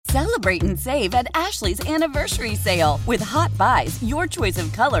Celebrate and save at Ashley's Anniversary Sale. With Hot Buys, your choice of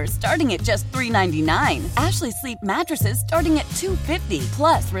colors starting at just $3.99. Ashley Sleep mattresses starting at $2.50.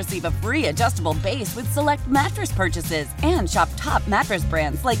 Plus, receive a free adjustable base with select mattress purchases. And shop top mattress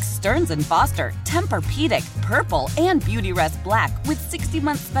brands like Stearns & Foster, Tempur-Pedic, Purple, and Beautyrest Black with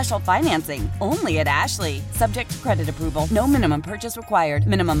 60-month special financing. Only at Ashley. Subject to credit approval. No minimum purchase required.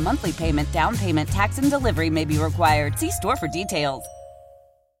 Minimum monthly payment, down payment, tax, and delivery may be required. See store for details.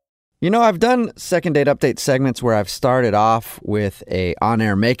 You know, I've done Second Date Update segments where I've started off with a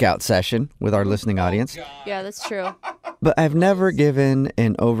on-air makeout session with our listening audience. Yeah, that's true. But I've never given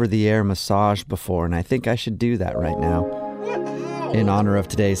an over-the-air massage before, and I think I should do that right now in honor of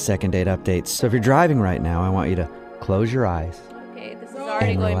today's Second Date Updates. So if you're driving right now, I want you to close your eyes. Okay, this is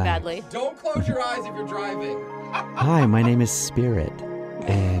already going badly. Don't close your eyes if you're driving. Hi, my name is Spirit,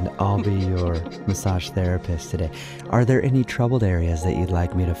 and I'll be your massage therapist today. Are there any troubled areas that you'd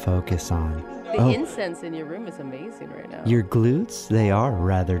like me to focus on? The incense in your room is amazing right now. Your glutes? They are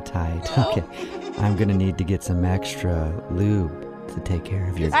rather tight. Okay, I'm going to need to get some extra lube to take care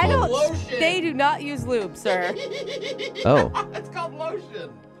of your glutes. I don't. They do not use lube, sir. Oh. It's called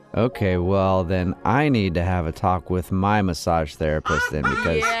lotion. Okay, well, then I need to have a talk with my massage therapist then,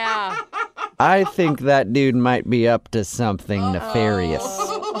 because Yeah. I think that dude might be up to something nefarious.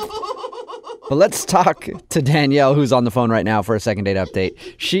 But let's talk to Danielle, who's on the phone right now for a Second Date Update.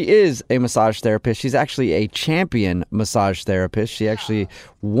 She is a massage therapist. She's actually a champion massage therapist. She actually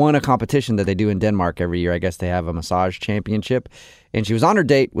won a competition that they do in Denmark every year. I guess they have a massage championship. And she was on her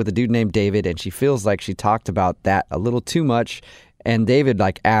date with a dude named David, and she feels like she talked about that a little too much. And David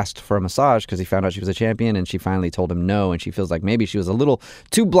asked for a massage because he found out she was a champion, and she finally told him no, and she feels like maybe she was a little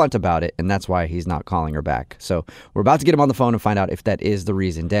too blunt about it, and that's why he's not calling her back. So we're about to get him on the phone and find out if that is the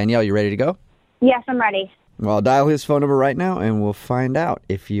reason. Danielle, you ready to go? Yes, I'm ready. Well, I'll dial his phone number right now, and we'll find out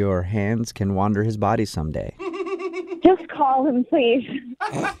if your hands can wander his body someday. Just call him, please.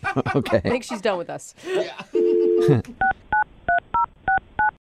 Okay. I think she's done with us. Yeah.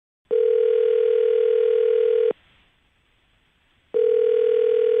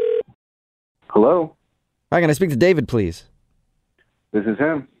 Hello, Hi, can I speak to David, please? this is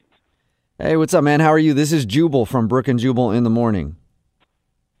him. Hey, what's up, man? How are you? This is Jubal from Brook and Jubal in the Morning.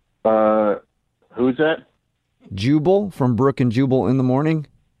 Who's that? Jubal from Brook and Jubal in the Morning?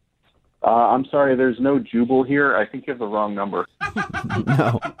 I'm sorry, there's no Jubal here. I think you have the wrong number.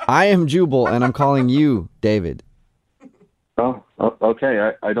 No, I am Jubal, and I'm calling you David. Oh,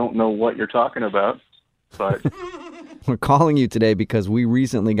 okay. I don't know what you're talking about, but We're calling you today because we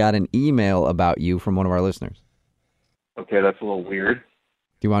recently got an email about you from one of our listeners. okay, that's a little weird.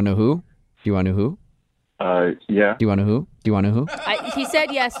 Do you want to know who? Do you want to know who? Yeah. Do you want to know who? Do you want to know who? He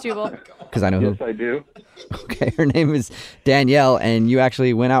said yes, Jubal. Because I know Yes, who. I do. Okay, her name is Danielle, and you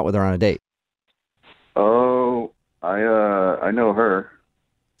actually went out with her on a date. Oh, I know her,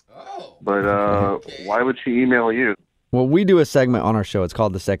 Oh. but Okay. why would she email you? Well, we do a segment on our show. It's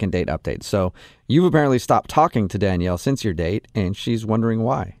called the Second Date Update. So you've apparently stopped talking to Danielle since your date, and she's wondering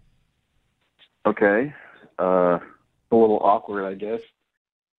why. Okay. A little awkward, I guess.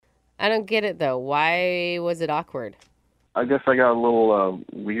 I don't get it, though. Why was it awkward? I guess I got a little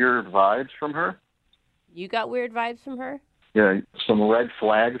weird vibes from her. You got weird vibes from her? Yeah, some red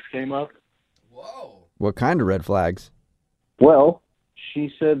flags came up. Whoa. What kind of red flags? Well,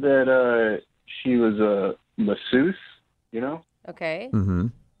 she said that she was a masseuse, you know? Okay. Mm-hmm.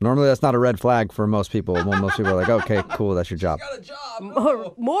 Normally, that's not a red flag for most people. Well, most people are like, okay, cool, that's your job. Got a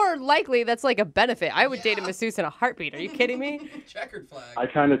job. More likely, that's like a benefit. I would date a masseuse in a heartbeat. Are you kidding me? Checkered flag. I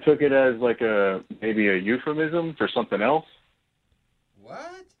kind of took it as like maybe a euphemism for something else,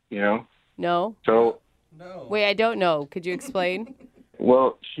 What? you know? No. So, No. Wait, I don't know. Could you explain?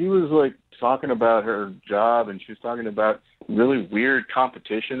 well, she was like talking about her job, and she was talking about really weird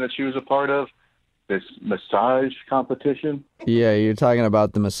competition that she was a part of, this massage competition. Yeah, you're talking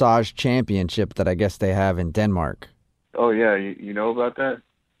about the massage championship that I guess they have in Denmark. Oh, yeah, you know about that?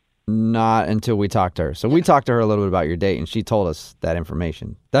 Not until we talked to her. So we talked to her a little bit about your date, and she told us that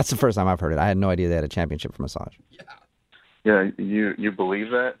information. That's the first time I've heard it. I had no idea they had a championship for massage. Yeah, you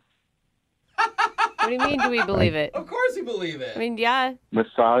believe that? What do you mean, do we believe it? Of course you believe it. I mean, yeah.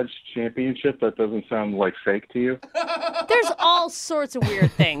 Massage championship? That doesn't sound like fake to you? There's all sorts of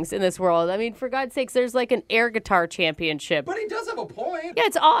weird things in this world. I mean, for God's sakes, there's like an air guitar championship. But he does have a point. Yeah,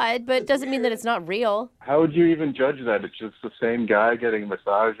 it's odd, but it doesn't mean that it's not real. How would you even judge that? It's just the same guy getting a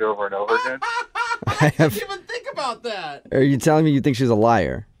massage over and over again? I didn't even think about that. Are you telling me you think she's a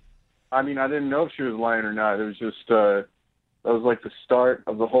liar? I mean, I didn't know if she was lying or not. It was just, that was like the start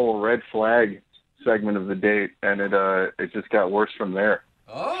of the whole red flag segment of the date, and it just got worse from there.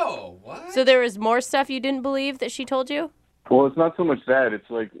 Oh. So there was more stuff you didn't believe that she told you? Well, it's not so much that. It's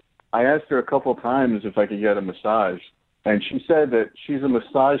like I asked her a couple times if I could get a massage, and she said that she's a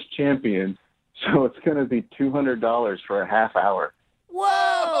massage champion, so it's going to be $200 for a half hour.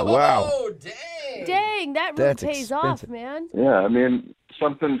 Whoa! Wow. Oh, dang. Dang, that really That's pays expensive. off, man. Yeah, I mean,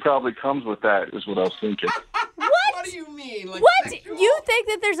 something probably comes with that is what I was thinking. What do you mean? Like What? sexual? You think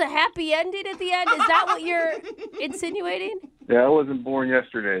that there's a happy ending at the end? Is that what you're insinuating? Yeah, I wasn't born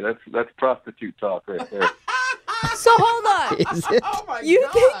yesterday. That's prostitute talk right there. So hold on. Is it? Oh, my You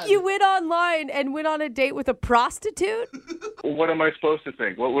God. think you went online and went on a date with a prostitute? What am I supposed to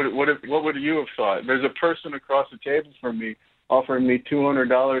think? What would you have thought? There's a person across the table from me offering me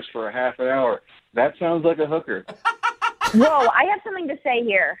 $200 for a half an hour. That sounds like a hooker. Whoa, I have something to say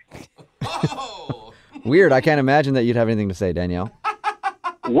here. Oh. Weird. I can't imagine that you'd have anything to say, Danielle.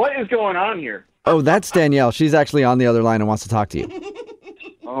 What is going on here? Oh, that's Danielle. She's actually on the other line and wants to talk to you.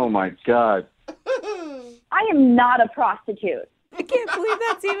 Oh my God. I am not a prostitute. I can't believe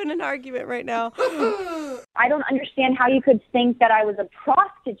that's even an argument right now. I don't understand how you could think that I was a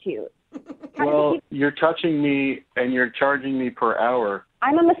prostitute. How did Well, you- you're touching me and you're charging me per hour.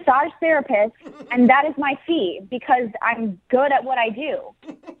 I'm a massage therapist, and that is my fee because I'm good at what I do.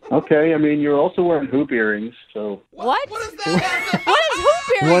 Okay, I mean, you're also wearing hoop earrings, so What? What is that? What is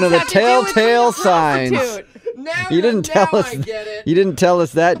hoop earrings One of the have to do with being a telltale signs. prostitute? Now, You didn't tell now us. I get it. You didn't tell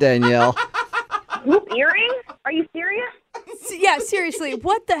us that, Danielle. Hoop earrings? Are you serious? Yeah, seriously,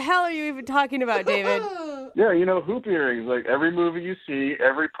 what the hell are you even talking about, David? yeah, you know, hoop earrings. Like every movie you see,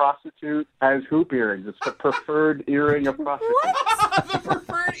 every prostitute has hoop earrings. It's the preferred earring of prostitutes. The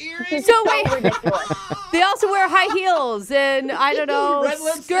preferred earring. So wait, Ridiculous. they also wear high heels and I don't know, Red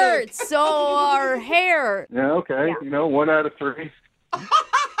lipstick. skirts, so our hair. Yeah, okay. You know, 1 out of 3.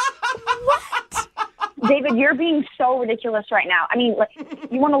 David, you're being so ridiculous right now. I mean, like,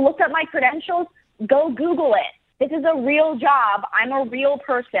 you want to look up my credentials? Go Google it. This is a real job. I'm a real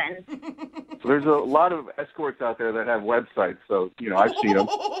person. There's a lot of escorts out there that have websites, so, you know, I've seen them.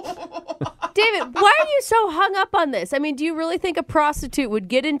 David, why are you so hung up on this? I mean, do you really think a prostitute would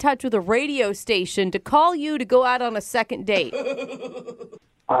get in touch with a radio station to call you to go out on a second date?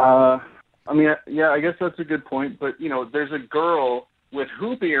 I mean, yeah, I guess that's a good point. But, you know, there's a girl with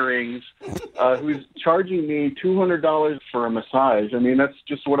hoop earrings who's charging me $200 for a massage. I mean, that's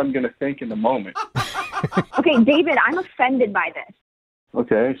just what I'm going to think in the moment. Okay, David, I'm offended by this.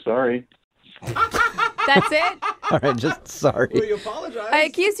 Okay, sorry. That's it? All right, just sorry. Will you apologize? I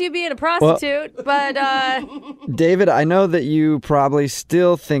accused you of being a prostitute, but David, I know that you probably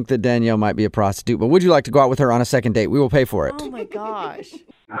still think that Danielle might be a prostitute, but would you like to go out with her on a second date? We will pay for it. oh my gosh.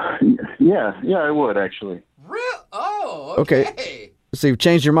 Yeah, I would, actually. Real? Oh, Okay. okay. So you've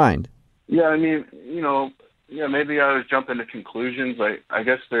changed your mind. Yeah, I mean, you know, yeah, maybe I was jumping to conclusions. I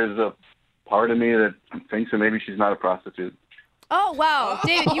guess there's a part of me that thinks that maybe she's not a prostitute. Oh, wow.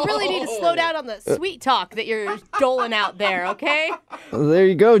 David, you really need to slow down on the sweet talk that you're doling out there, okay? Well, there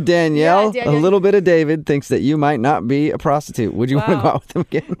you go, Danielle. Yeah, Danielle. A little bit of David thinks that you might not be a prostitute. Would you want to Wow. go out with him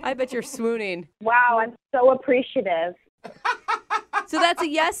again? I bet you're swooning. Wow, I'm so appreciative. So that's a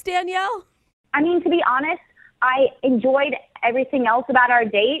yes, Danielle? I mean, to be honest, I enjoyed everything else about our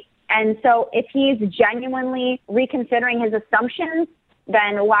date. And so if he's genuinely reconsidering his assumptions,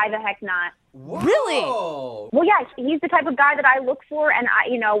 then why the heck not? Really? Whoa. Well, yeah, he's the type of guy that I look for. And,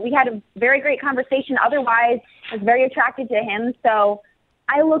 we had a very great conversation. Otherwise, I was very attracted to him. So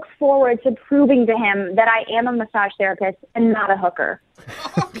I look forward to proving to him that I am a massage therapist and not a hooker.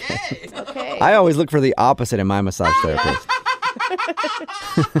 Okay. Okay. I always look for the opposite in my massage therapist.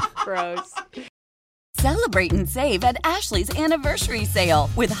 Gross. Celebrate and save at Ashley's Anniversary Sale.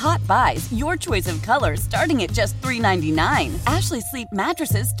 With Hot Buys, your choice of colors starting at just $3.99. Ashley Sleep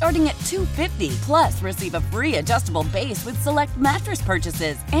mattresses starting at $2.50. Plus, receive a free adjustable base with select mattress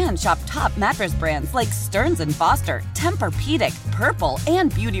purchases. And shop top mattress brands like Stearns & Foster, Tempur-Pedic, Purple,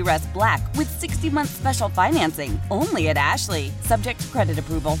 and Beautyrest Black with 60-month special financing. Only at Ashley. Subject to credit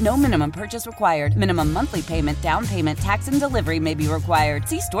approval. No minimum purchase required. Minimum monthly payment, down payment, tax, and delivery may be required.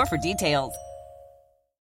 See store for details.